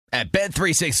At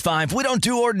Bet365, we don't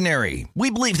do ordinary. We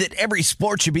believe that every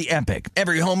sport should be epic.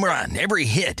 Every home run, every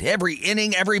hit, every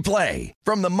inning, every play.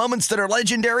 From the moments that are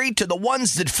legendary to the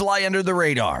ones that fly under the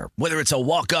radar. Whether it's a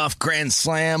walk-off grand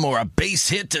slam or a base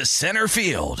hit to center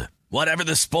field. Whatever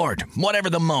the sport, whatever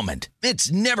the moment.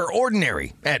 It's never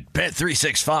ordinary at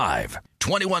Bet365.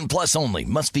 21 plus only.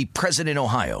 Must be present in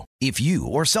Ohio. If you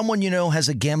or someone you know has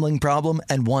a gambling problem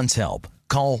and wants help,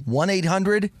 call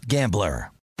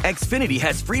 1-800-GAMBLER. Xfinity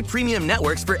has free premium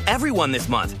networks for everyone this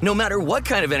month, no matter what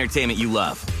kind of entertainment you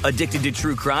love. Addicted to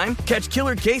true crime? Catch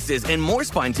killer cases and more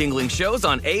spine-tingling shows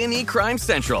on A&E Crime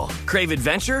Central. Crave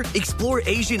adventure? Explore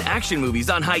Asian action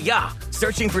movies on Hi-YAH.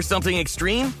 Searching for something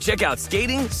extreme? Check out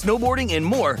skating, snowboarding, and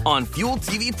more on Fuel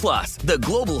TV Plus, the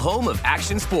global home of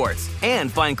action sports.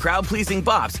 And find crowd-pleasing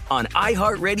bops on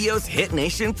iHeartRadio's Hit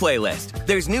Nation playlist.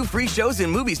 There's new free shows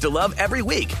and movies to love every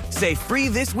week. Say free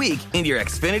this week in your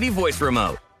Xfinity voice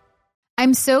remote.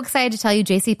 I'm so excited to tell you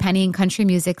JCPenney and country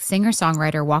music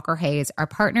singer-songwriter Walker Hayes are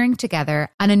partnering together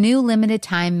on a new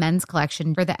limited-time men's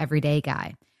collection for the everyday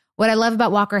guy. What I love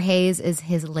about Walker Hayes is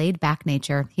his laid-back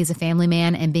nature. He's a family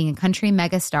man, and being a country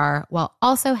megastar while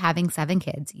also having 7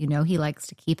 kids, you know he likes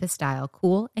to keep his style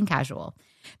cool and casual.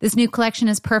 This new collection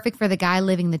is perfect for the guy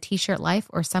living the t-shirt life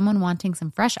or someone wanting some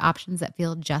fresh options that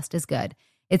feel just as good.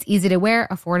 It's easy to wear,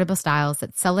 affordable styles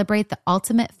that celebrate the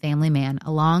ultimate family man,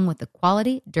 along with the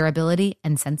quality, durability,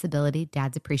 and sensibility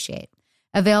dads appreciate.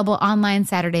 Available online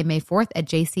Saturday, May 4th at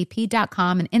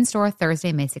jcp.com and in-store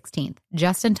Thursday, May 16th.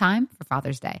 Just in time for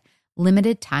Father's Day.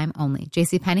 Limited time only.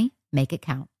 JCPenney, make it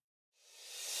count.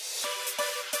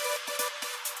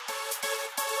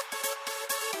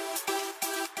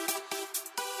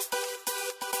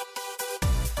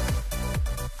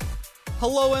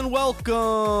 Hello and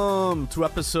welcome to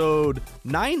episode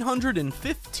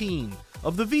 915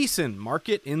 of the VSiN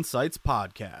Market Insights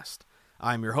Podcast.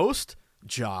 I'm your host,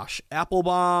 Josh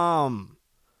Applebaum.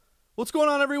 What's going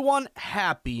on, everyone?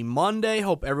 Happy Monday.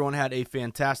 Hope everyone had a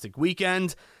fantastic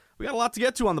weekend. We got a lot to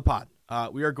get to on the pod.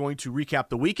 We are going to recap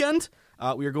the weekend.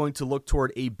 We are going to look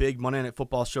toward a big Monday Night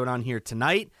Football showdown here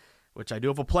tonight, which I do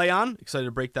have a play on. Excited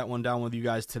to break that one down with you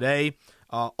guys today.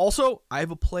 Also, I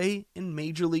have a play in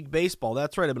Major League Baseball.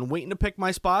 That's right. I've been waiting to pick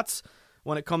my spots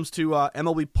when it comes to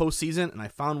MLB postseason, and I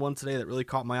found one today that really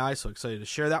caught my eye, so excited to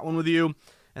share that one with you.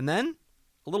 And then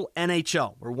a little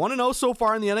NHL. We're 1-0 so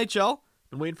far in the NHL.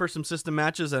 Been waiting for some system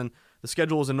matches, and the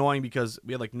schedule was annoying because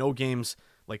we had no games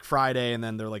Friday, and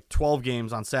then there are 12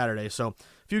 games on Saturday. So a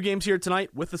few games here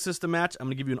tonight with the system match. I'm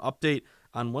going to give you an update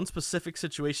on one specific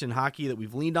situation in hockey that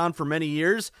we've leaned on for many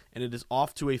years, and it is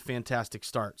off to a fantastic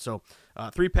start. So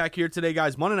 3-pack here today,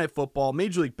 guys. Monday Night Football,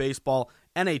 Major League Baseball,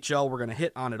 NHL. We're going to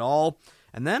hit on it all.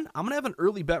 And then I'm going to have an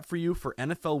early bet for you for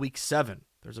NFL Week 7.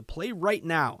 There's a play right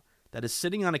now that is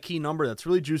sitting on a key number that's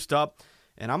really juiced up,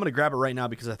 and I'm going to grab it right now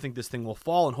because I think this thing will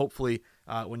fall, and hopefully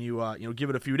when you give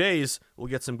it a few days, we'll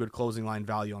get some good closing line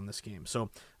value on this game. So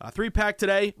 3-pack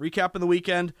today, recapping the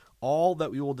weekend, all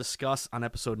that we will discuss on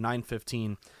episode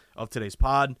 915 of today's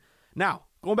pod. Now,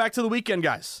 going back to the weekend,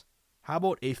 guys, how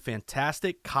about a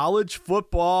fantastic college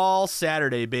football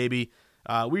Saturday, baby?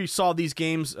 We saw these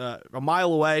games a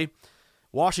mile away.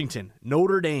 Washington,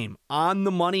 Notre Dame on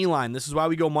the money line. This is why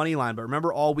we go money line. But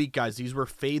remember all week, guys, these were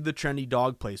fade the trendy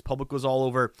dog plays. Public was all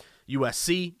over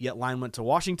USC, yet line went to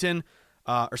Washington.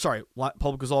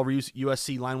 Public was all over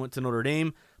USC, line went to Notre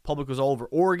Dame. Public was all over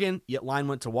Oregon, yet line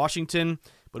went to Washington.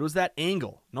 But it was that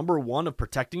angle, number one, of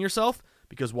protecting yourself,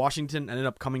 because Washington ended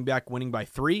up coming back winning by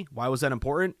 3. Why was that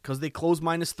important? Because they closed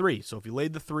 -3. So if you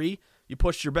laid the 3, you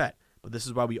pushed your bet. But this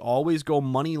is why we always go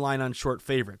money line on short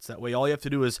favorites. That way all you have to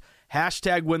do is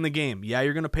 #win the game. Yeah,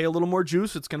 you're going to pay a little more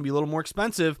juice. It's going to be a little more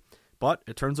expensive, but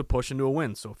it turns a push into a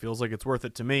win. So it feels like it's worth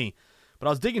it to me. But I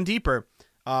was digging deeper,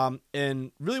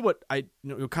 and really what I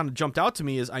kind of jumped out to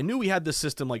me is I knew we had this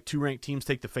system 2 ranked teams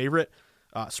take the favorite.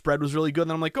 Spread was really good. And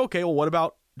then I'm like, okay, well, what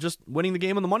about just winning the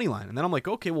game on the money line? And then I'm like,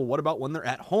 okay, well, what about when they're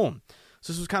at home?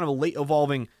 So this was kind of a late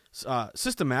evolving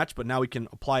system match, but now we can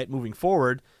apply it moving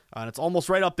forward. And it's almost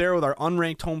right up there with our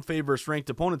unranked home favorite versus ranked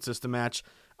opponent system match.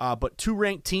 But 2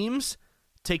 ranked teams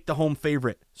take the home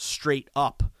favorite straight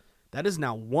up. That is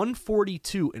now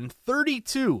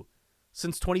 142-32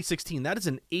 since 2016. That is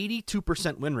an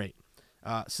 82% win rate.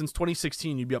 Since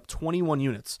 2016, you'd be up 21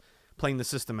 units playing the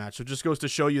system match. So it just goes to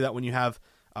show you that when you have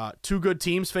 2 good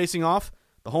teams facing off,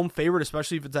 the home favorite,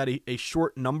 especially if it's at a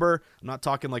short number, I'm not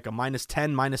talking like a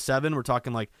 -10, -7. We're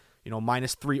talking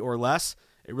 -3 or less.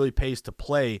 It really pays to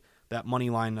play that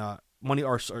money line,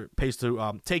 pays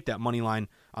to take that money line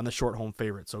on the short home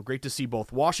favorite. So great to see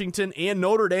both Washington and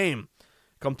Notre Dame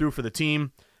come through for the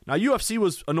team. Now, UFC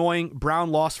was annoying.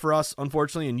 Brown lost for us,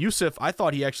 unfortunately, and Yusuf, I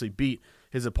thought he actually beat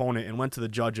his opponent and went to the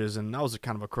judges, and that was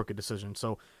kind of a crooked decision.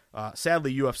 So,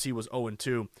 sadly, UFC was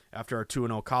 0-2 after our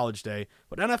 2-0 college day.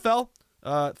 But NFL,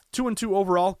 2-2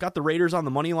 overall, got the Raiders on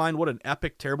the money line. What an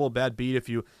epic, terrible, bad beat if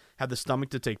you had the stomach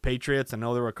to take Patriots. I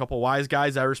know there were a couple wise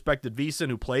guys. I respected VSiN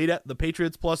who played at the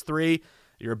Patriots +3.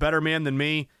 You're a better man than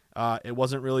me. It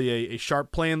wasn't really a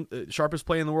sharpest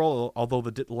play in the world, although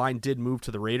the line did move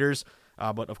to the Raiders.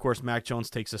 But, of course, Mac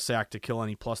Jones takes a sack to kill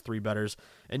any +3 bettors.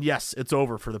 And, yes, it's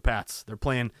over for the Pats. They're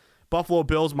playing Buffalo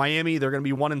Bills, Miami. They're going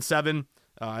to be 1-7.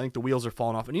 I think the wheels are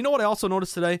falling off. And you know what I also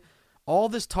noticed today? All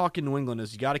this talk in New England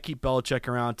is you got to keep Belichick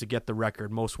around to get the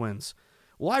record, most wins.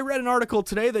 Well, I read an article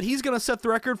today that he's going to set the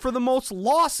record for the most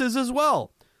losses as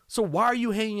well. So why are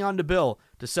you hanging on to Bill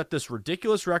to set this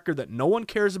ridiculous record that no one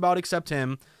cares about except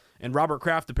him? And Robert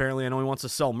Kraft, apparently, I know he wants to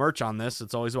sell merch on this.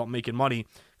 It's always about making money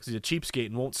because he's a cheapskate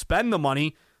and won't spend the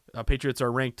money. Patriots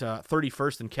are ranked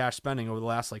 31st in cash spending over the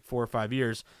last 4 or 5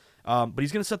 years. But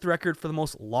he's going to set the record for the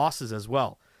most losses as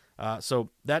well.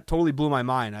 So that totally blew my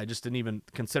mind. I just didn't even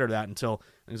consider that until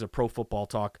there's a Pro Football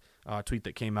Talk tweet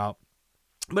that came out.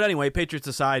 But anyway, Patriots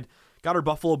aside, got our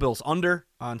Buffalo Bills under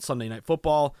on Sunday Night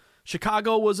Football.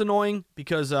 Chicago was annoying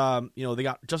because they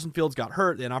got Justin Fields got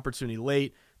hurt. They had an opportunity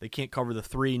late. They can't cover the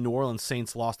 3. New Orleans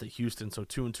Saints lost at Houston, so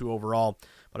 2-2 overall.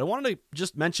 But I wanted to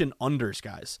just mention unders,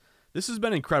 guys. This has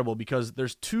been incredible because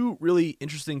there's 2 really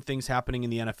interesting things happening in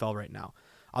the NFL right now.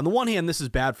 On the one hand, this is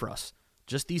bad for us.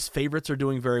 Just these favorites are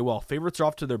doing very well. Favorites are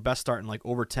off to their best start in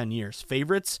over 10 years.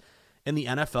 Favorites in the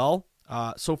NFL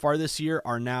so far this year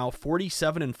are now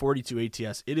 47 and 42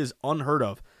 ATS. It is unheard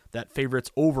of that favorites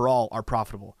overall are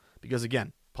profitable because,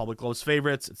 again, public loves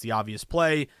favorites. It's the obvious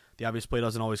play. The obvious play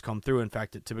doesn't always come through. In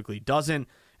fact, it typically doesn't.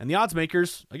 And the odds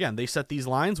makers, again, they set these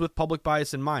lines with public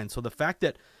bias in mind. So the fact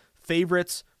that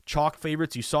favorites, chalk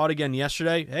favorites, you saw it again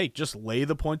yesterday, hey, just lay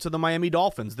the points of the Miami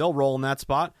Dolphins. They'll roll in that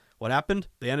spot. What happened?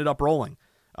 They ended up rolling.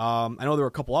 I know there were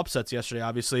a couple upsets yesterday,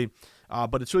 obviously,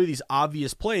 but it's really these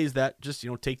obvious plays that just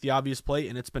take the obvious play,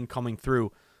 and it's been coming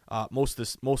through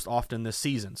most often this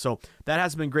season. So that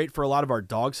has been great for a lot of our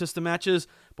dog system matches.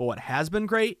 But what has been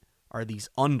great are these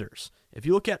unders. If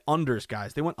you look at unders,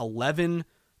 guys, they went 11,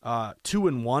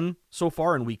 2-1 so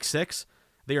far in week 6.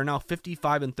 They are now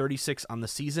 55 and 36 on the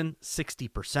season,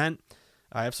 60%.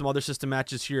 I have some other system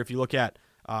matches here. If you look at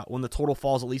when the total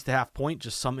falls at least a half point,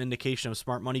 just some indication of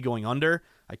smart money going under.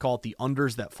 I call it the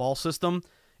unders that fall system.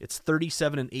 It's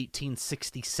 37 and 18,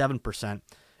 67%.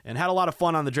 And had a lot of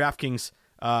fun on the DraftKings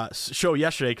show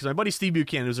yesterday because my buddy Steve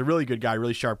Buchanan, who's a really good guy,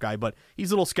 really sharp guy, but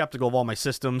he's a little skeptical of all my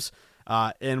systems.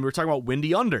 And we were talking about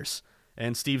windy unders.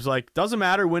 And Steve's like, doesn't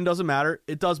matter, wind doesn't matter.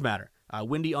 It does matter.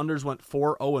 Windy unders went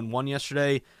 4-0-1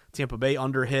 yesterday. Tampa Bay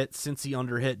under hit, Cincy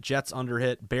under hit, Jets under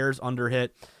hit, Bears under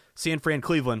hit. San Fran,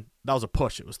 Cleveland, that was a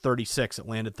push. It was 36. It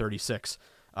landed 36.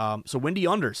 So windy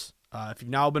unders. If you've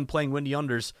now been playing windy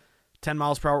unders 10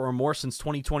 miles per hour or more since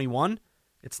 2021,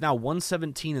 it's now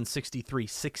 117 and 63,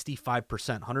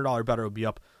 65%. $100 better would be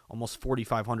up almost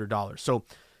 $4,500. So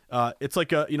it's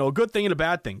like a good thing and a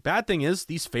bad thing. Bad thing is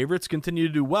these favorites continue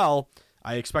to do well.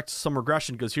 I expect some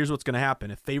regression because here's what's going to happen.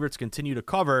 If favorites continue to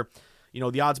cover,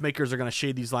 the odds makers are going to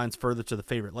shade these lines further to the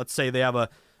favorite. Let's say they have a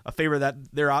favorite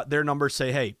that their numbers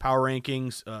say, hey, power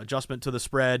rankings, adjustment to the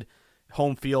spread,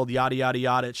 home field, yada, yada,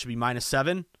 yada. It should be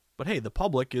 -7. But hey, the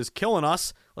public is killing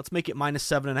us. Let's make it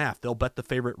 -7.5. They'll bet the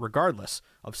favorite regardless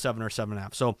of 7 or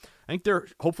 7.5. So I think there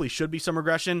hopefully should be some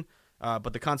regression.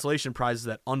 But the consolation prize is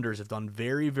that unders have done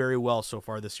very, very well so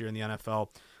far this year in the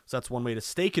NFL. So that's one way to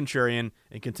stay contrarian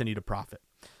and continue to profit.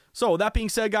 So that being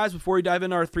said, guys, before we dive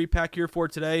into our 3-pack here for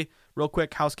today, real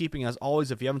quick housekeeping as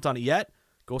always. If you haven't done it yet,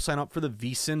 go sign up for the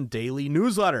VSiN Daily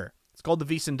newsletter. It's called the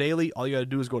VSiN Daily. All you got to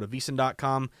do is go to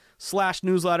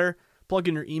vsin.com/newsletter, plug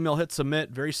in your email, hit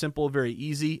submit. Very simple, very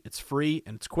easy. It's free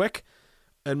and it's quick.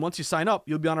 And once you sign up,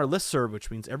 you'll be on our listserv,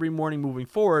 which means every morning moving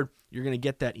forward, you're going to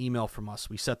get that email from us.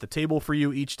 We set the table for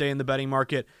you each day in the betting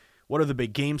market. What are the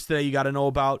big games today you got to know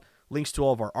about? Links to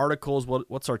all of our articles.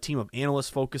 What's our team of analysts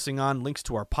focusing on? Links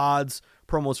to our pods,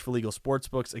 promos for legal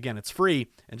sportsbooks. Again, it's free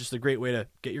and just a great way to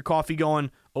get your coffee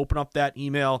going, open up that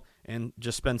email, and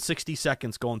just spend 60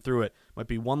 seconds going through it. Might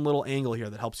be one little angle here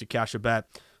that helps you cash a bet.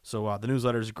 So the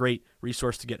newsletter is a great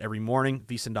resource to get every morning,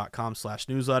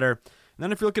 vsin.com/newsletter. And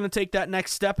then if you're looking to take that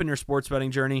next step in your sports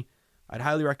betting journey, I'd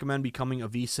highly recommend becoming a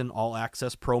VSiN All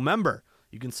Access Pro member.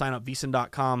 You can sign up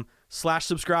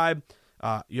vsin.com/subscribe.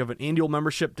 You have an annual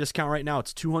membership discount right now.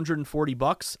 It's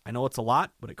 $240. I know it's a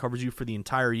lot, but it covers you for the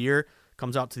entire year.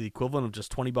 Comes out to the equivalent of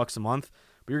just $20 a month.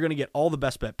 But you're going to get all the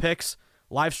best bet picks,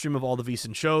 live stream of all the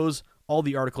VSiN shows, all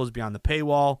the articles beyond the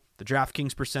paywall, the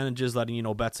DraftKings percentages, letting you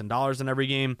know bets and dollars in every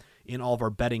game, in all of our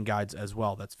betting guides as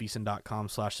well. That's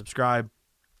vsin.com/subscribe.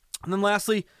 And then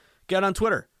lastly, get on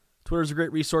Twitter. Twitter is a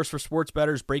great resource for sports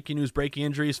bettors, breaking news, breaking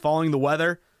injuries, following the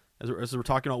weather, as we're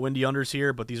talking about windy unders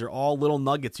here, but these are all little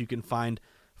nuggets you can find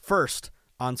first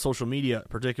on social media,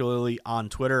 particularly on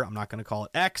Twitter. I'm not going to call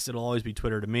it X. It'll always be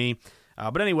Twitter to me.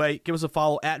 But anyway, give us a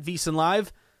follow at VSiN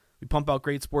Live. We pump out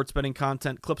great sports betting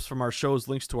content, clips from our shows,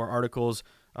 links to our articles.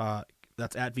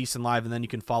 That's at VSiN Live, and then you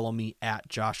can follow me at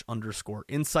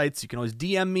Josh_insights. You can always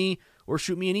DM me or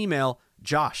shoot me an email,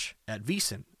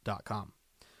 josh@vsin.com.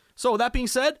 So with that being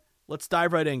said, let's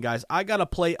dive right in, guys. I got to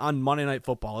play on Monday Night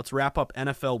Football. Let's wrap up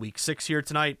NFL Week 6 here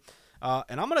tonight.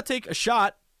 And I'm going to take a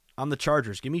shot on the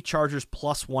Chargers. Give me Chargers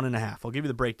plus 1.5. I'll give you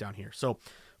the breakdown here. So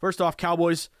first off,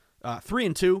 Cowboys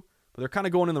 3-2, but they're kind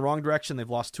of going in the wrong direction. They've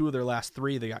lost 2 of their last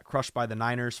 3. They got crushed by the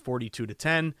Niners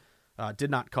 42-10.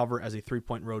 Did not cover as a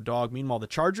 3-point road dog. Meanwhile, the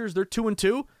Chargers, they're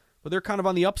 2-2, but they're kind of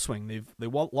on the upswing. They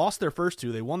lost their first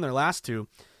 2. They won their last 2.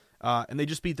 And they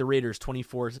just beat the Raiders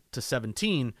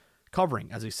 24-17,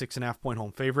 covering as a 6.5-point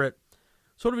home favorite.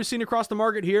 So what have we seen across the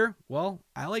market here? Well,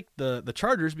 I like the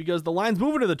Chargers because the line's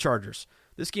moving to the Chargers.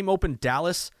 This game opened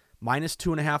Dallas minus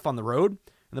 2.5 on the road,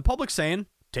 and the public's saying,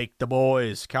 take the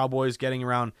boys. Cowboys getting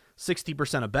around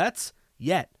 60% of bets.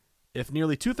 Yet, if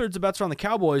nearly 2/3 of bets are on the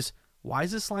Cowboys, why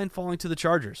is this line falling to the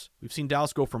Chargers? We've seen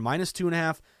Dallas go from minus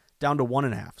 2.5 down to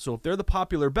 1.5. So if they're the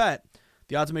popular bet,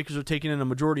 the odds makers are taking in a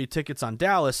majority of tickets on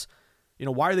Dallas.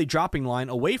 Why are they dropping line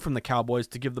away from the Cowboys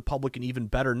to give the public an even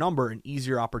better number, an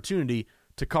easier opportunity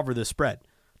to cover this spread?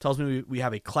 Tells me we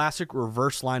have a classic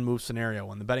reverse line move scenario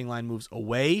when the betting line moves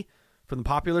away from the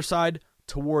popular side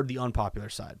toward the unpopular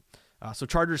side. So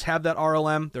Chargers have that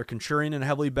RLM. They're contrarian in a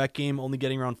heavily bet game, only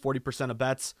getting around 40% of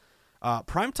bets.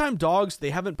 Primetime dogs, they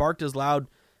haven't barked as loud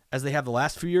as they have the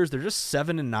last few years. They're just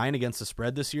 7-9 against the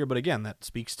spread this year. But again, that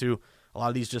speaks to a lot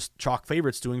of these just chalk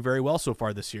favorites doing very well so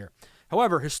far this year.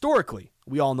 However, historically,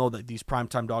 we all know that these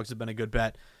primetime dogs have been a good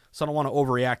bet. So I don't want to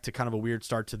overreact to kind of a weird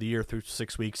start to the year through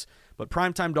 6 weeks. But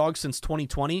primetime dogs since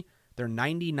 2020, they're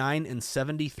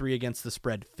 99-73 against the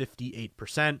spread,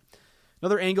 58%.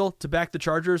 Another angle to back the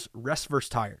Chargers, rest versus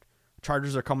tired.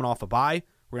 Chargers are coming off a bye.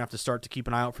 We're going to have to start to keep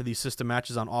an eye out for these system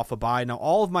matches on off a bye. Now,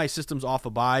 all of my systems off a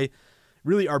bye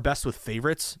really are best with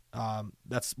favorites.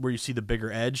 That's where you see the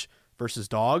bigger edge versus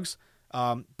dogs.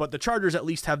 But the Chargers at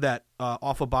least have that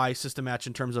off a bye system match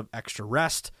in terms of extra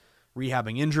rest,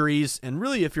 rehabbing injuries, and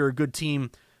really if you're a good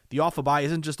team, the off a bye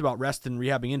isn't just about rest and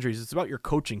rehabbing injuries, it's about your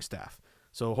coaching staff.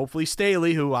 So hopefully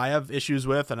Staley, who I have issues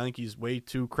with, and I think he's way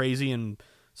too crazy and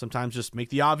sometimes just make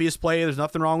the obvious play. There's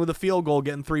nothing wrong with a field goal,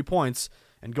 getting 3 points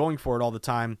and going for it all the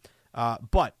time.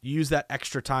 But you use that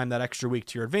extra time, that extra week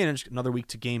to your advantage, another week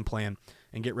to game plan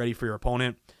and get ready for your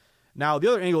opponent. Now, the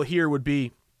other angle here would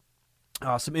be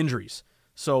some injuries.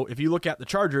 So if you look at the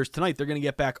Chargers, tonight they're going to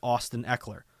get back Austin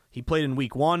Eckler. He played in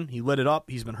week 1. He lit it up.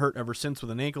 He's been hurt ever since with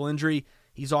an ankle injury.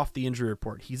 He's off the injury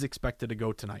report. He's expected to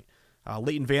go tonight.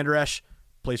 Leighton Vander Esch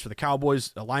plays for the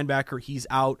Cowboys, a linebacker. He's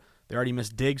out. They already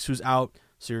missed Diggs, who's out.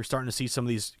 So you're starting to see some of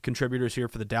these contributors here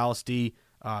for the Dallas D,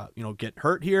 get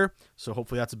hurt here. So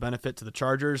hopefully that's a benefit to the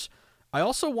Chargers. I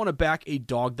also want to back a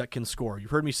dog that can score.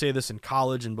 You've heard me say this in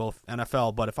college and both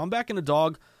NFL, but if I'm backing a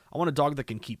dog, I want a dog that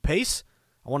can keep pace.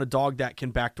 I want a dog that can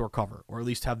backdoor cover, or at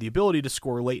least have the ability to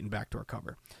score late in backdoor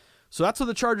cover. So that's what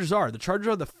the Chargers are. The Chargers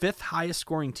are the 5th highest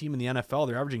scoring team in the NFL.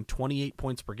 They're averaging 28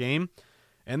 points per game,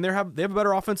 and they have a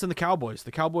better offense than the Cowboys.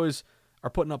 The Cowboys are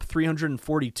putting up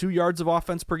 342 yards of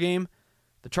offense per game.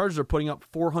 The Chargers are putting up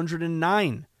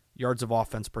 409 yards of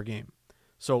offense per game.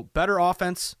 So better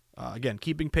offense, again,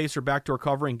 keeping pace or backdoor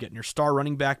covering, getting your star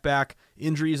running back,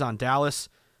 injuries on Dallas.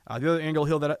 The other angle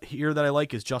here that I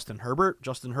like is Justin Herbert.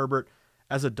 Justin Herbert,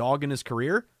 as a dog in his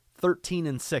career,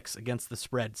 13-6 against the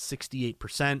spread,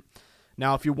 68%.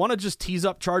 Now, if you want to just tease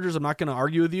up Chargers, I'm not going to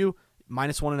argue with you.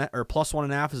 -1 or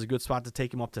 +1.5 is a good spot to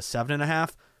take him up to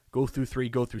 7.5. Go through 3,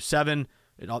 go through 7.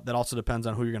 That also depends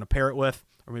on who you're going to pair it with,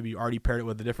 or maybe you already paired it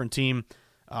with a different team.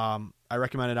 I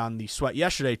recommended on the sweat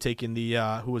yesterday taking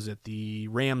the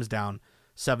Rams down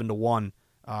 7-1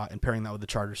 and pairing that with the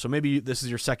Chargers. So maybe this is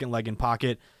your second leg in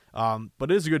pocket,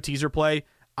 but it is a good teaser play.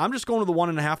 I'm just going to the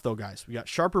 1.5 though, guys. We got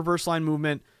sharp reverse line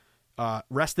movement,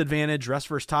 rest advantage, rest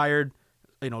versus tired,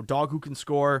 dog who can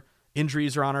score.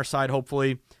 Injuries are on our side,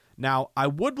 hopefully. Now, I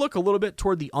would look a little bit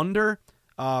toward the under.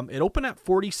 It opened at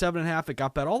 47.5. It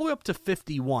got bet all the way up to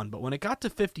 51. But when it got to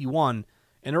 51,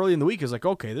 and early in the week, it's like,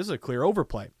 okay, this is a clear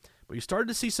overplay. But you started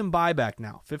to see some buyback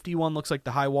now. 51 looks like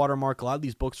the high water mark. A lot of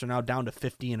these books are now down to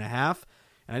 50.5.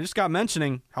 And I just got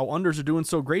mentioning how unders are doing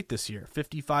so great this year.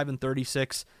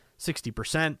 55-36,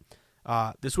 60%.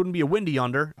 This wouldn't be a windy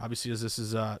under, obviously, as this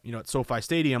is at SoFi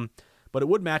Stadium, but it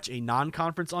would match a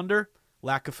non-conference under.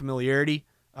 Lack of familiarity,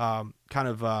 kind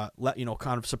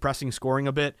of suppressing scoring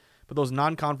a bit. But those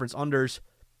non-conference unders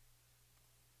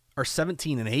are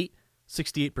 17-8,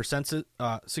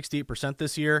 68%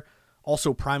 this year.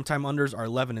 Also, primetime unders are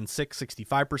 11-6,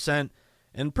 65%,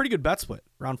 and pretty good bet split.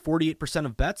 Around 48%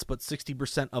 of bets, but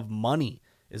 60% of money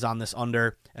is on this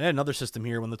under. And I had another system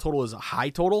here when the total is a high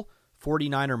total,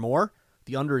 49 or more.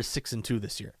 The under is 6-2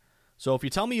 this year. So if you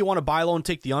tell me you want to buy low and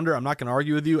take the under, I'm not going to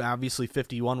argue with you. Obviously,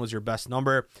 51 was your best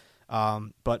number.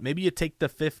 But maybe you take the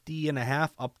 50.5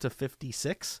 up to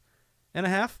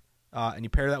 56.5, and you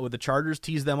pair that with the Chargers,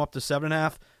 tease them up to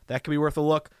 7.5. That could be worth a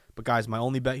look. But guys, my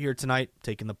only bet here tonight,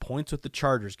 taking the points with the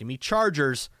Chargers. Give me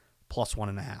Chargers plus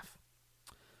 1.5.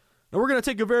 Now we're going to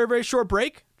take a very, very short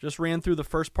break. Just ran through the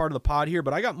first part of the pod here,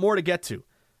 but I got more to get to.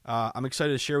 I'm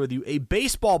excited to share with you a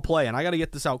baseball play, and I got to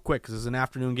get this out quick because it's an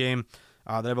afternoon game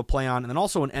that I have a play on, and then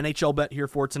also an NHL bet here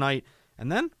for tonight.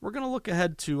 And then we're going to look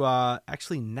ahead to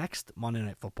actually next Monday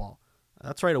Night Football.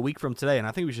 That's right, a week from today, and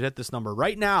I think we should hit this number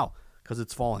right now because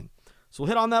it's falling. So we'll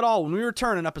hit on that all when we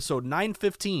return in episode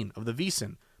 915 of the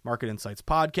VSiN Market Insights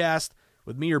Podcast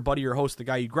with me, your buddy, your host, the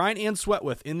guy you grind and sweat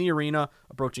with in the arena,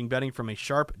 approaching betting from a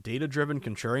sharp, data-driven,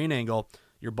 contrarian angle,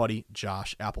 your buddy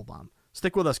Josh Applebaum.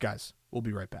 Stick with us, guys. We'll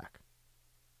be right back.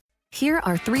 Here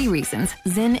are 3 reasons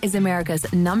Zyn is America's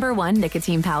 #1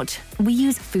 nicotine pouch. We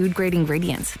use food-grade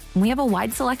ingredients. We have a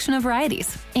wide selection of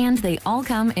varieties, and they all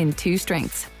come in 2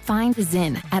 strengths. Find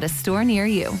Zyn at a store near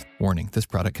you. Warning, this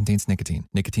product contains nicotine.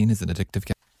 Nicotine is an addictive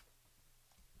chemical.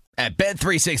 At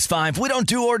Bet365, we don't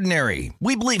do ordinary.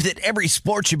 We believe that every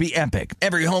sport should be epic.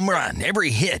 Every home run,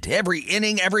 every hit, every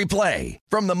inning, every play.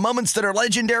 From the moments that are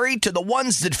legendary to the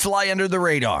ones that fly under the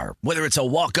radar. Whether it's a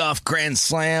walk-off grand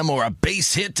slam or a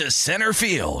base hit to center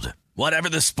field. Whatever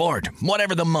the sport,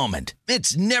 whatever the moment.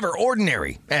 It's never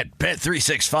ordinary at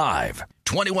Bet365.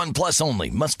 21 plus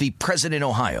only. Must be present in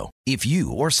Ohio. If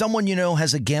you or someone you know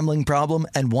has a gambling problem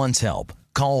and wants help,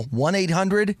 call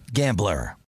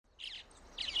 1-800-GAMBLER.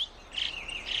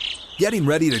 Getting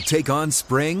ready to take on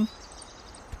spring?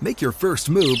 Make your first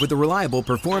move with the reliable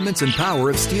performance and power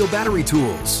of Steel battery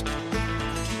tools.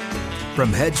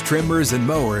 From hedge trimmers and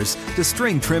mowers to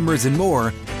string trimmers and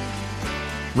more,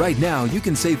 right now you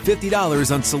can save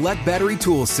 $50 on select battery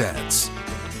tool sets.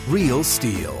 Real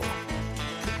Steel.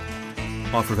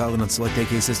 Offer valid on select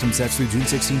AK system sets through June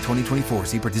 16, 2024.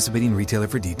 See participating retailer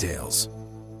for details.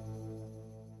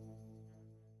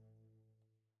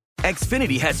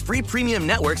 Xfinity has free premium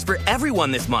networks for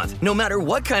everyone this month, no matter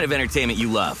what kind of entertainment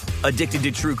you love. Addicted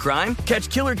to true crime? Catch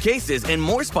killer cases and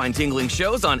more spine-tingling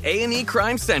shows on A&E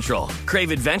Crime Central. Crave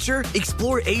adventure?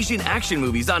 Explore Asian action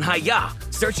movies on Hi-YAH.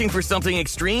 Searching for something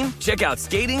extreme? Check out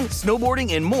skating,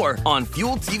 snowboarding, and more on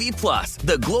Fuel TV Plus,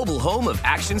 the global home of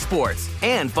action sports.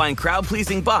 And find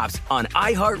crowd-pleasing bops on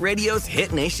iHeartRadio's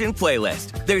Hit Nation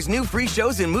playlist. There's new free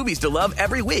shows and movies to love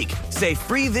every week. Say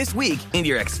free this week in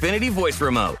your Xfinity voice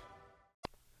remote.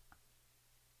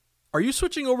 Are you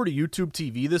switching over to YouTube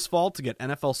TV this fall to get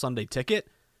NFL Sunday Ticket?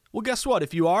 Well, guess what?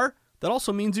 If you are, that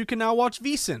also means you can now watch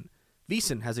VSiN.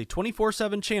 VSiN has a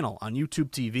 24/7 channel on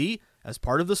YouTube TV as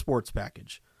part of the sports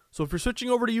package. So if you're switching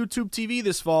over to YouTube TV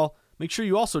this fall, make sure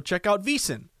you also check out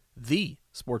VSiN, the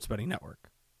sports betting network.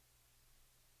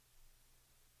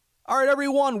 All right,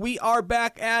 everyone, we are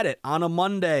back at it on a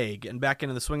Monday, getting back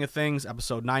into the swing of things,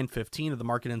 episode 915 of the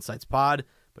Market Insights Pod.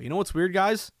 But you know what's weird,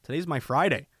 guys? Today's my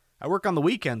Friday. I work on the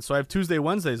weekend, so I have Tuesday,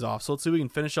 Wednesdays off. So let's see if we can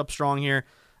finish up strong here,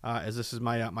 as this is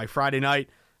my Friday night.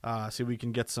 See if we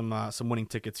can get some winning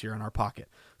tickets here in our pocket.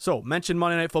 So mention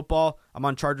Monday Night Football. I'm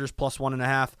on Chargers plus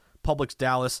 1.5. Publix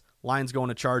Dallas. Lions going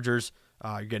to Chargers.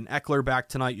 You're getting Eckler back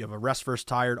tonight. You have a rest versus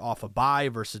tired off a bye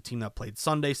versus a team that played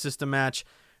Sunday system match.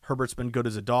 Herbert's been good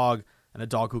as a dog and a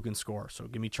dog who can score. So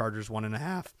give me Chargers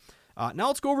 1.5. Now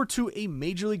let's go over to a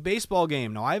Major League Baseball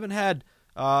game. Now I haven't had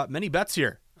many bets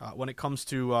here. When it comes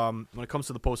to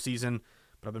the postseason,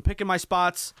 but I've been picking my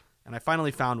spots, and I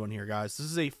finally found one here, guys. This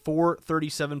is a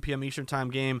 4:37 p.m. Eastern time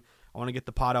game. I want to get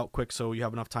the pod out quick so you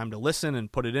have enough time to listen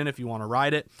and put it in if you want to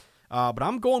ride it. But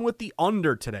I'm going with the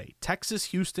under today.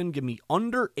 Texas, Houston, give me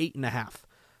under 8.5.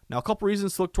 Now, a couple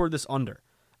reasons to look toward this under.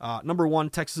 Number one,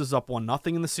 Texas is up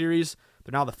 1-0 in the series.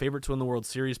 They're now the favorite to win the World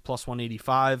Series, plus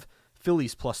 185.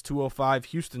 Phillies plus 205.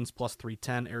 Houston's plus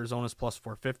 310. Arizona's plus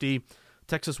 450.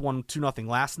 Texas won 2-0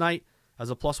 last night as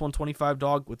a plus 125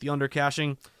 dog with the under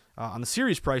cashing. On the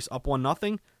series price, up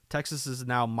 1-0. Texas is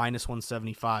now minus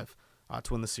 175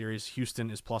 to win the series. Houston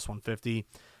is plus 150.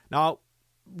 Now,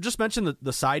 just mention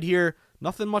the side here.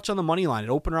 Nothing much on the money line. It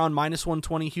opened around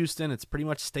 -120 Houston. It's pretty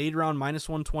much stayed around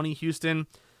 -120 Houston.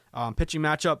 Pitching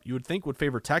matchup, you would think would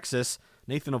favor Texas.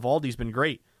 Nathan Eovaldi's been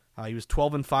great. He was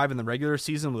 12-5 in the regular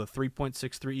season with a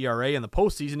 3.63 ERA. In the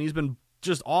postseason, he's been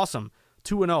just awesome.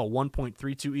 2-0,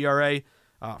 1.32 ERA.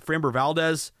 Framber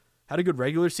Valdez had a good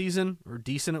regular season, or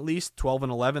decent at least,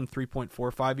 12-11,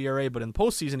 3.45 ERA. But in the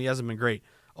postseason, he hasn't been great.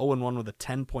 0-1 with a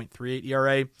 10.38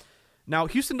 ERA. Now,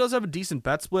 Houston does have a decent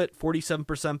bet split,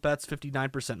 47% bets,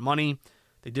 59% money.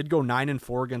 They did go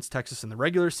 9-4 against Texas in the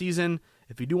regular season.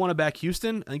 If you do want to back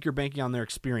Houston, I think you're banking on their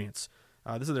experience.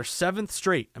 This is their 7th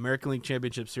straight American League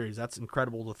Championship Series. That's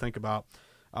incredible to think about.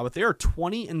 But they are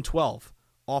 20-12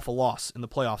 off a loss in the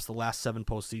playoffs the last 7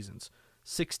 postseasons,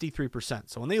 63%.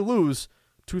 So when they lose,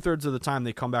 2/3 of the time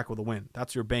they come back with a win.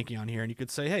 That's what you're banking on here. And you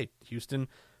could say, hey, Houston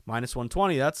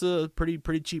 -120, that's a pretty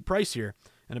cheap price here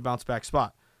in a bounce back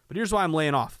spot. But here's why I'm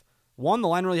laying off. 1, the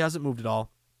line really hasn't moved at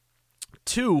all.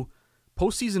 2,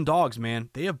 postseason dogs, man,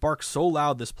 they have barked so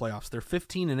loud this playoffs. They're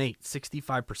 15-8,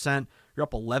 65%. You're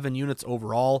up 11 units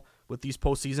overall with these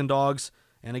postseason dogs.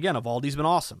 And again, Eovaldi's been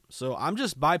awesome. So I'm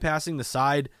just bypassing the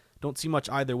side. Don't see much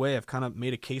either way. I've kind of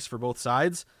made a case for both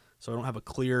sides. So I don't have a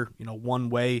clear, one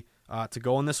way to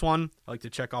go in this one. I like to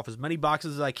check off as many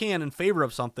boxes as I can in favor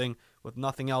of something with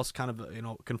nothing else kind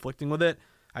of, conflicting with it.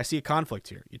 I see a conflict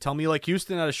here. You tell me like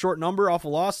Houston at a short number off a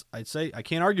loss, I'd say I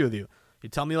can't argue with you. You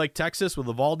tell me like Texas with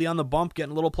Eovaldi on the bump,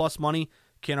 getting a little plus money,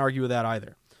 can't argue with that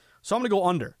either. So I'm going to go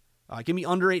under. Give me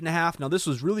under 8.5. Now this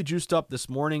was really juiced up this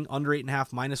morning, under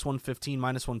 8.5, -115,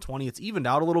 -120. It's evened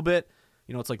out a little bit.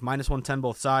 It's like -110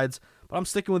 both sides, but I'm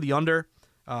sticking with the under.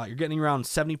 You're getting around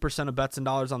 70% of bets and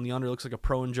dollars on the under. It looks like a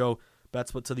Pro and Joe bet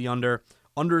split to the under.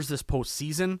 Unders this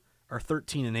postseason are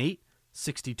 13-8,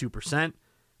 62%.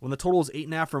 When the total is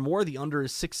 8.5 or more, the under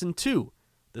is 6-2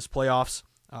 this playoffs.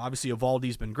 Obviously,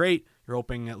 Eovaldi's been great. You're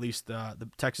hoping at least the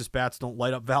Texas bats don't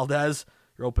light up Valdez.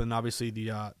 You're hoping, obviously,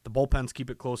 the bullpens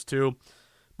keep it close too.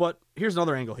 But here's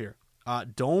another angle here.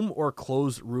 Dome or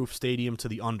closed roof stadium to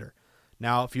the under.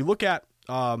 Now, if you look at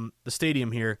the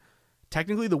stadium here,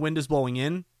 technically the wind is blowing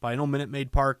in, but I know Minute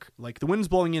Maid Park, like the wind's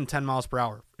blowing in 10 miles per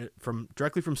hour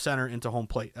directly from center into home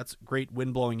plate. That's great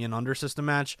wind blowing in under system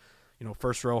match.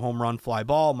 First row home run, fly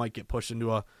ball, might get pushed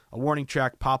into a warning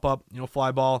track, pop up,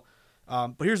 fly ball.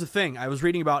 But here's the thing. I was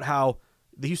reading about how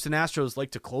the Houston Astros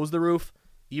like to close the roof,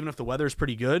 even if the weather is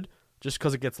pretty good, just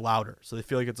because it gets louder. So they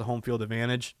feel like it's a home field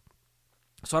advantage.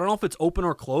 So I don't know if it's open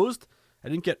or closed. I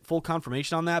didn't get full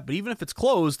confirmation on that. But even if it's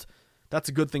closed, that's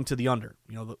a good thing to the under.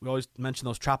 We always mention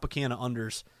those Tropicana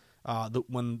unders.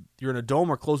 When you're in a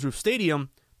dome or closed roof stadium,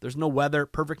 there's no weather,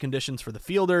 perfect conditions for the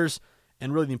fielders.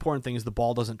 And really the important thing is the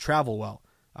ball doesn't travel well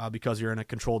because you're in a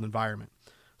controlled environment.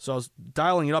 So I was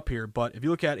dialing it up here, but if you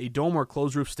look at a dome or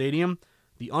closed roof stadium,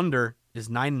 the under is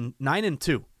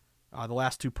 9-2 the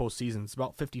last 2 postseasons. It's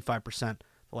about 55%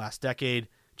 the last decade.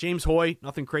 James Hoy,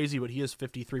 nothing crazy, but he is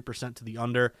 53% to the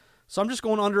under. So I'm just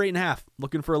going under 8.5.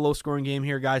 Looking for a low-scoring game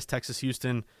here, guys.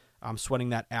 Texas-Houston. I'm sweating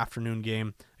that afternoon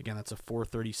game. Again, that's a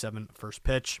 4:37 first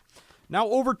pitch. Now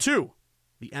over to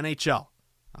the NHL.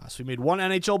 So we made one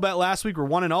NHL bet last week. We're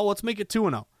 1-0. Let's make it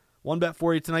 2-0. One bet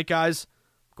for you tonight, guys.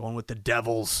 Going with the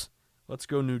Devils. Let's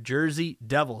go New Jersey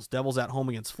Devils. Devils at home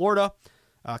against Florida.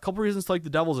 A couple reasons to like the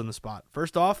Devils in the spot.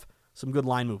 First off, some good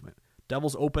line movement.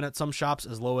 Devils open at some shops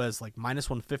as low as like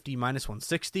 -150,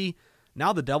 -160.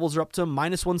 Now the Devils are up to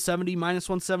 -170,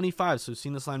 -175. So we've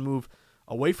seen this line move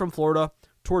away from Florida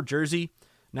toward Jersey.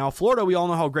 Now Florida, we all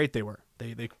know how great they were.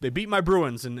 They beat my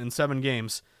Bruins in 7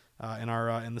 games in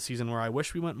the season where I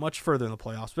wish we went much further in the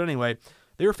playoffs. But anyway,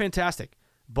 they were fantastic.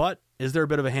 But is there a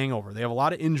bit of a hangover? They have a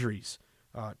lot of injuries.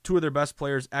 2 of their best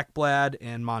players, Ekblad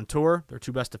and Montour, their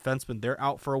 2 best defensemen, they're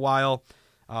out for a while.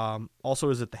 Also,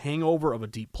 is it the hangover of a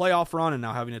deep playoff run and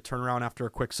now having to turn around after a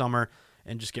quick summer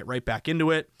and just get right back into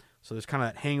it? So there's kind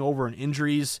of that hangover and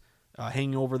injuries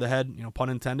hanging over the head, pun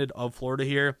intended, of Florida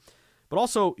here. But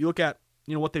also, you look at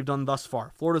what they've done thus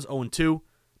far. Florida's 0-2.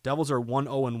 Devils are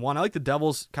 1-0-1. I like the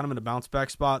Devils kind of in a bounce-back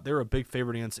spot. They were a big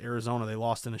favorite against Arizona. They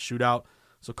lost in a shootout.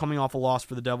 So coming off a loss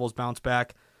for the Devils, bounce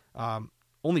back.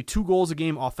 Only 2 goals a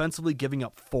game offensively, giving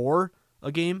up 4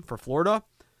 a game for Florida.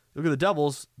 Look at the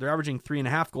Devils. They're averaging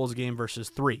 3.5 goals a game versus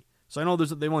 3. So I know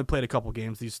they've only played a couple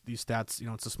games. These stats,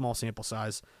 it's a small sample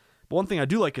size. But one thing I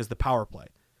do like is the power play.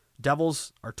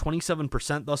 Devils are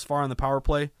 27% thus far on the power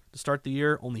play to start the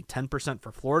year, only 10%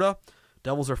 for Florida.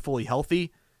 Devils are fully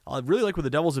healthy. I really like what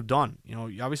the Devils have done. You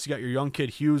obviously got your young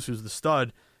kid Hughes, who's the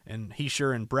stud, and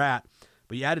Heischer and Bratt.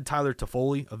 But you added Tyler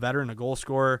Toffoli, a veteran, a goal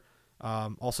scorer.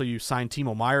 Also, you signed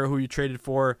Timo Meier, who you traded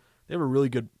for. They have a really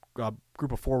good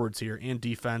group of forwards here and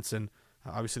defense, and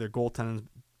obviously their goaltending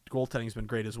goaltending's been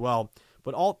great as well.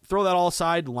 But throw that all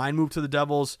aside, line move to the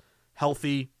Devils,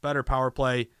 healthy, better power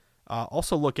play.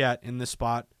 Also look at, in this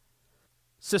spot,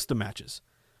 system matches.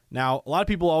 Now, a lot of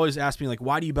people always ask me, like,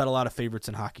 why do you bet a lot of favorites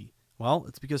in hockey? Well,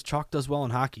 it's because chalk does well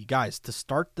in hockey. Guys, to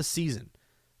start the season,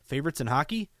 favorites in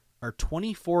hockey are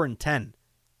 24-10,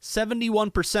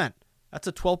 71%. That's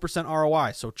a 12%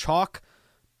 ROI. So chalk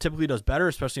typically does better,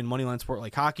 especially in moneyline sport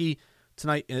like hockey.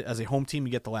 Tonight, as a home team,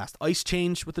 you get the last ice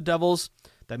change with the Devils.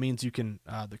 That means you can,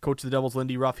 the coach of the Devils,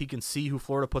 Lindy Ruff, he can see who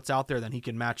Florida puts out there. Then he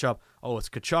can match up. Oh, it's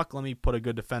Tkachuk. Let me put a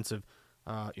good defensive,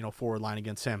 forward line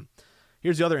against him.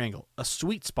 Here's the other angle. A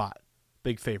sweet spot,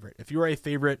 big favorite. If you are a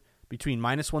favorite between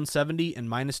minus 170 and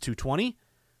minus 220,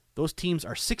 those teams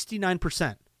are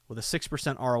 69% with a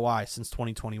 6% ROI since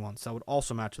 2021. So that would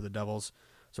also match with the Devils.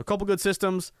 So a couple good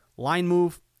systems. Line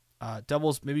move.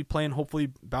 Devils maybe playing, hopefully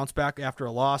bounce back after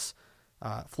a loss.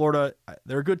 Florida,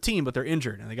 they're a good team, but they're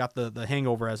injured, and they got the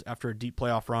hangover after a deep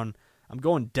playoff run. I'm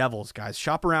going Devils, guys.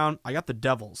 Shop around. I got the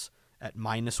Devils at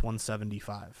minus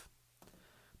 175.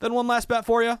 Then one last bet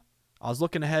for you. I was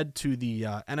looking ahead to the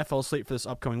NFL slate for this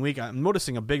upcoming week. I'm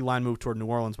noticing a big line move toward New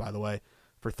Orleans, by the way,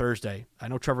 for Thursday. I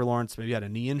know Trevor Lawrence maybe had a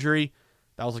knee injury.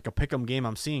 That was like a pick'em game.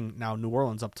 I'm seeing now New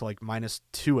Orleans up to like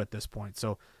 -2 at this point.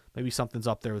 So maybe something's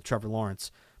up there with Trevor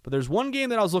Lawrence. But there's one game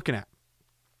that I was looking at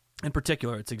in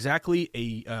particular. It's exactly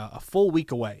a full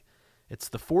week away. It's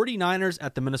the 49ers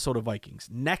at the Minnesota Vikings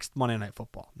next Monday Night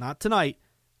Football. Not tonight,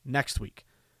 next week.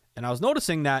 And I was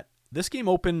noticing that this game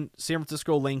opened San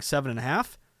Francisco laying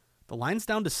 7.5. The line's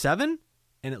down to 7,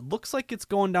 and it looks like it's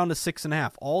going down to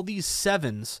 6.5. All these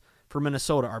 7s for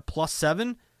Minnesota are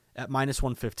 +7 at minus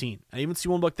 115. I even see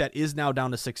one book that is now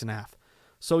down to 6.5.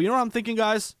 So you know what I'm thinking,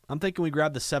 guys? I'm thinking we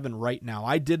grab the 7 right now.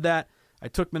 I did that. I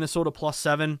took Minnesota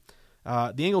 +7.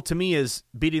 The angle to me is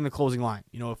beating the closing line.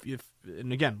 You know, if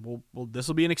and again, this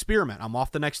will be an experiment. I'm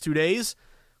off the next 2 days.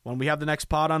 When we have the next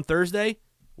pod on Thursday,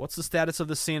 what's the status of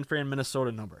the San Fran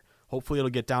Minnesota number? Hopefully it'll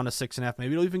get down to 6.5.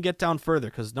 Maybe it'll even get down further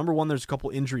because, number one, there's a couple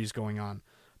injuries going on.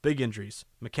 Big injuries.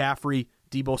 McCaffrey,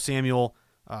 Deebo Samuel,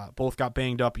 both got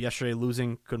banged up yesterday,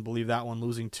 losing. Couldn't believe that one,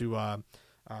 losing to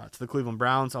the Cleveland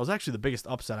Browns. That was actually the biggest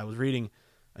upset. I was reading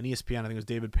on ESPN, I think it was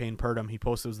David Payne Purdom. He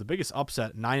posted it was the biggest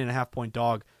upset, 9.5-point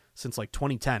dog since like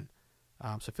 2010. So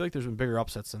I feel like there's been bigger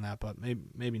upsets than that, but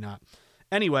maybe not.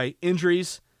 Anyway,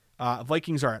 injuries.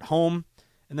 Vikings are at home.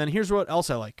 And then here's what else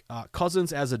I like.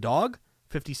 Cousins as a dog.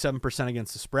 57%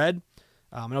 against the spread.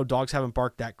 I know dogs haven't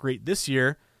barked that great this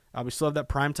year. We still have that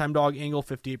primetime dog angle,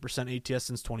 58% ATS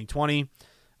since 2020.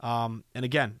 And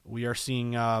again, we are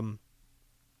seeing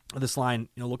this line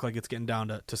look like it's getting down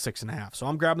to 6.5. So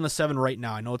I'm grabbing the 7 right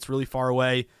now. I know it's really far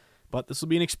away, but this will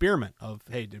be an experiment of,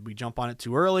 hey, did we jump on it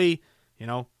too early?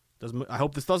 I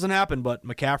hope this doesn't happen, but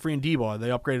McCaffrey and Deebo, they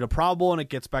upgraded a probable, and it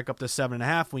gets back up to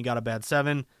 7.5. We got a bad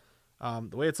 7.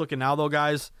 The way it's looking now, though,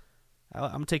 guys,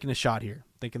 I'm taking a shot here,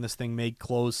 thinking this thing may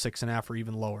close 6.5 or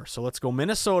even lower. So let's go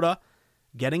Minnesota,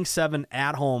 getting 7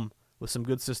 at home with some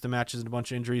good system matches and a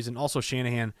bunch of injuries. And also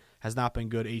Shanahan has not been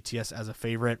good ATS as a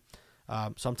favorite.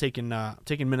 So I'm taking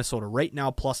Minnesota right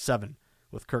now +7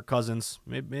 with Kirk Cousins.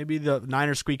 Maybe the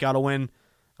Niners squeak out a win.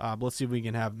 But let's see if we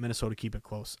can have Minnesota keep it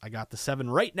close. I got the 7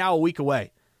 right now, a week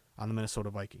away on the Minnesota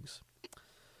Vikings.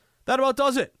 That about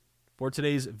does it for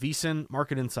today's VSiN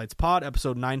Market Insights Pod,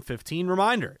 episode 915.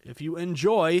 Reminder, if you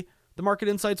enjoy the Market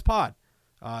Insights Pod,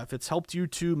 if it's helped you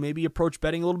to maybe approach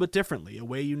betting a little bit differently, a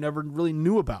way you never really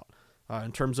knew about,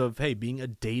 in terms of, hey, being a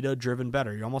data-driven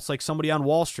bettor. You're almost like somebody on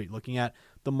Wall Street looking at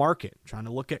the market, trying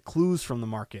to look at clues from the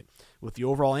market with the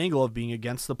overall angle of being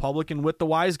against the public and with the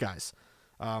wise guys.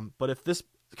 But if this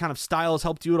kind of style has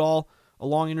helped you at all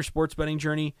along in your sports betting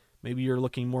journey, maybe you're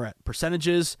looking more at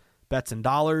percentages, bets in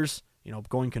dollars,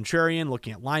 going contrarian,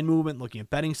 looking at line movement, looking at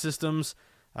betting systems.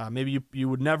 Maybe you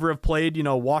would never have played,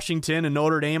 Washington and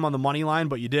Notre Dame on the money line,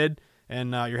 but you did,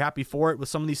 and you're happy for it with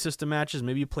some of these system matches.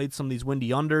 Maybe you played some of these windy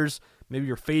unders. Maybe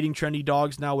you're fading trendy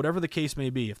dogs now, whatever the case may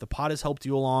be. If the pod has helped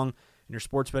you along in your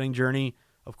sports betting journey,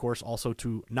 of course, also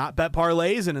to not bet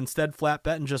parlays and instead flat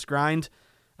bet and just grind,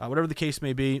 whatever the case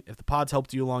may be, if the pod's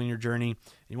helped you along in your journey,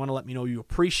 and you want to let me know you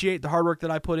appreciate the hard work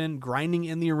that I put in grinding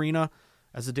in the arena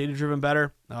as a data-driven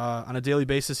bettor on a daily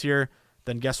basis here,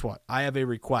 then guess what? I have a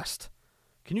request.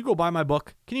 Can you go buy my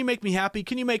book? Can you make me happy?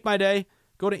 Can you make my day?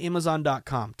 Go to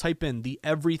Amazon.com. Type in the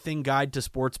Everything Guide to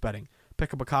Sports Betting.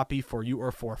 Pick up a copy for you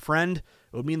or for a friend.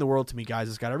 It would mean the world to me, guys.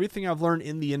 It's got everything I've learned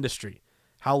in the industry.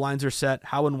 How lines are set,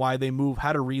 how and why they move,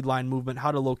 how to read line movement,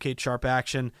 how to locate sharp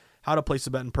action, how to place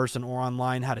a bet in person or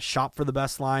online, how to shop for the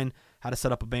best line, how to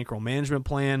set up a bankroll management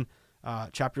plan,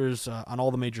 chapters on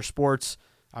all the major sports,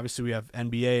 Obviously, we have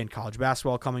NBA and college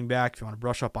basketball coming back. If you want to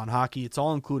brush up on hockey, it's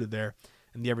all included there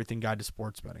in the Everything Guide to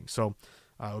Sports Betting. So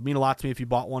it would mean a lot to me if you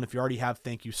bought one. If you already have,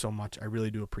 thank you so much. I really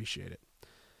do appreciate it.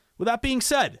 With that being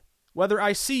said, whether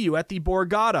I see you at the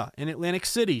Borgata in Atlantic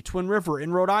City, Twin River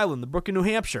in Rhode Island, the Brook in New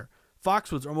Hampshire,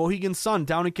 Foxwoods or Mohegan Sun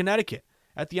down in Connecticut,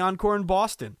 at the Encore in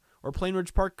Boston, or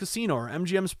Plainridge Park Casino, or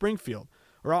MGM Springfield,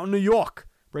 or out in New York,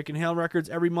 breaking hail records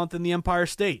every month in the Empire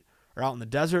State, or out in the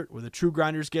desert where the true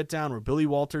grinders get down, where Billy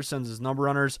Walters sends his number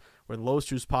runners, where the lowest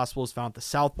juice possible is found at the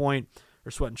South Point,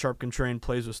 or Sweat and Sharp Contrarian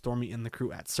plays with Stormy and the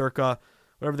crew at Circa,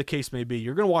 whatever the case may be,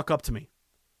 you're going to walk up to me.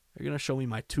 You're going to show me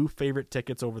my 2 favorite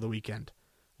tickets over the weekend.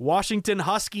 Washington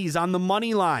Huskies on the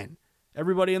money line.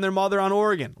 Everybody and their mother on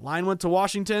Oregon. Line went to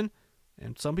Washington,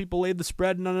 and some people laid the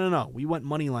spread. No. We went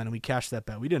money line, and we cashed that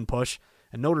bet. We didn't push.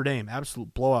 And Notre Dame,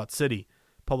 absolute blowout city.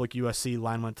 Public USC,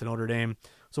 line went to Notre Dame.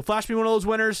 So flash me one of those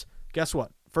winners. Guess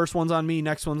what? First one's on me,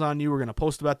 next one's on you. We're going to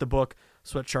post about the book.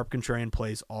 Sweat Sharp Contrarian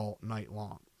plays all night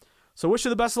long. So wish you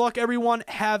the best of luck, everyone.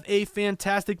 Have a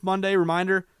fantastic Monday.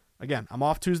 Reminder, again, I'm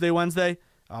off Tuesday, Wednesday,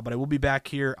 but I will be back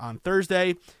here on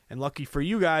Thursday. And lucky for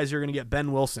you guys, you're going to get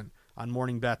Ben Wilson on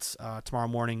Morning Bets tomorrow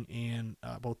morning and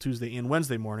both Tuesday and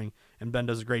Wednesday morning. And Ben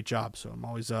does a great job, so I'm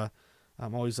always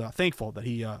thankful that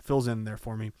he fills in there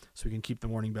for me so we can keep the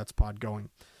Morning Bets pod going.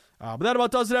 But that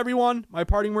about does it, everyone. My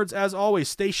parting words, as always,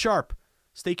 stay sharp,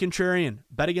 stay contrarian,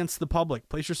 bet against the public,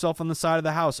 place yourself on the side of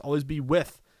the house, always be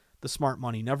with the smart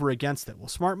money, never against it. Will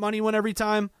smart money win every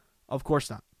time? Of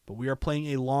course not. But we are playing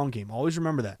a long game. Always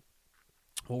remember that.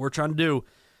 What we're trying to do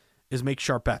is make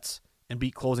sharp bets and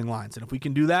beat closing lines. And if we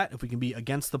can do that, if we can be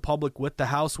against the public with the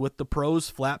house, with the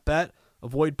pros, flat bet,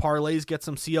 avoid parlays, get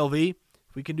some CLV,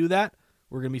 if we can do that,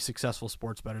 we're going to be successful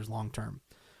sports bettors long term.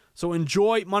 So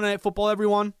enjoy Monday Night Football,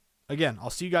 everyone. Again, I'll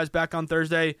see you guys back on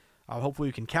Thursday. Hopefully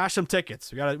we can cash some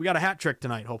tickets. We got a hat trick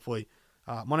tonight, hopefully.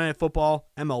 Monday Night Football,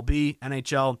 MLB,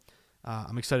 NHL.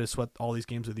 I'm excited to sweat all these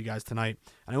games with you guys tonight.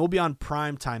 And I will be on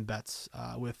primetime bets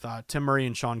with Tim Murray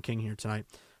and Sean King here tonight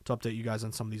to update you guys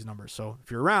on some of these numbers. So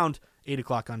if you're around, 8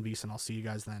 o'clock on VSiN, I'll see you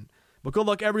guys then. But good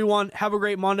luck, everyone. Have a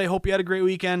great Monday. Hope you had a great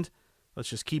weekend. Let's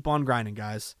just keep on grinding,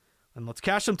 guys. And let's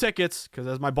cash some tickets, because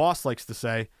as my boss likes to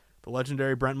say, the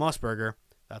legendary Brent Musburger,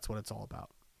 that's what it's all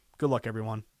about. Good luck,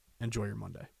 everyone. Enjoy your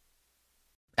Monday.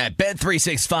 At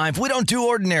Bet365, we don't do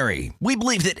ordinary. We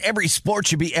believe that every sport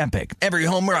should be epic. Every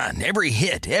home run, every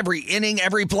hit, every inning,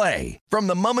 every play. From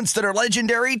the moments that are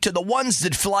legendary to the ones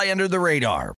that fly under the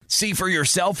radar. See for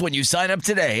yourself when you sign up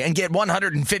today and get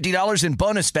 $150 in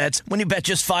bonus bets when you bet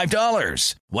just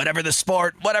 $5. Whatever the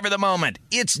sport, whatever the moment,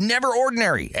 it's never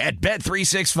ordinary at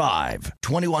Bet365.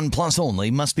 21 plus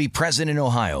only. Must be present in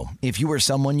Ohio. If you or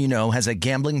someone you know has a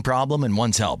gambling problem and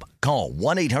wants help, call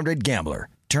 1-800-GAMBLER.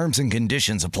 Terms and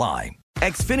conditions apply.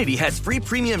 Xfinity has free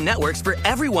premium networks for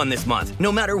everyone this month,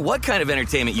 no matter what kind of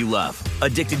entertainment you love.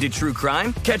 Addicted to true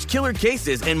crime? Catch killer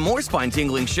cases and more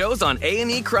spine-tingling shows on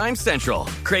A&E Crime Central.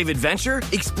 Crave adventure?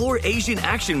 Explore Asian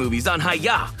action movies on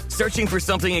Hi-YAH. Searching for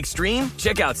something extreme?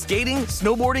 Check out skating,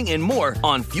 snowboarding, and more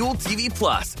on Fuel TV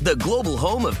Plus, the global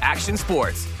home of action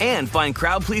sports. And find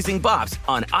crowd-pleasing bops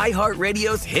on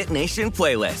iHeartRadio's Hit Nation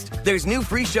playlist. There's new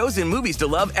free shows and movies to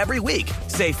love every week.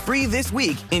 Say free this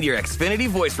week in your Xfinity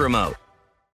voice remote.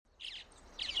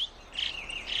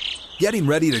 Getting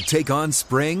ready to take on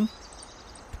spring?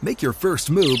 Make your first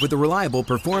move with the reliable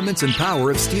performance and power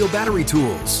of Steel battery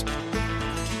tools.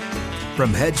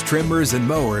 From hedge trimmers and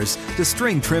mowers to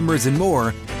string trimmers and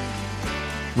more,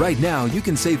 right now you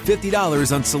can save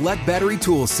 $50 on select battery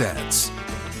tool sets.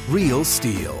 Real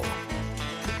Steel.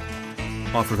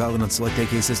 Offer valid on select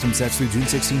AK system sets through June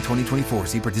 16, 2024.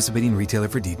 See participating retailer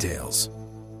for details.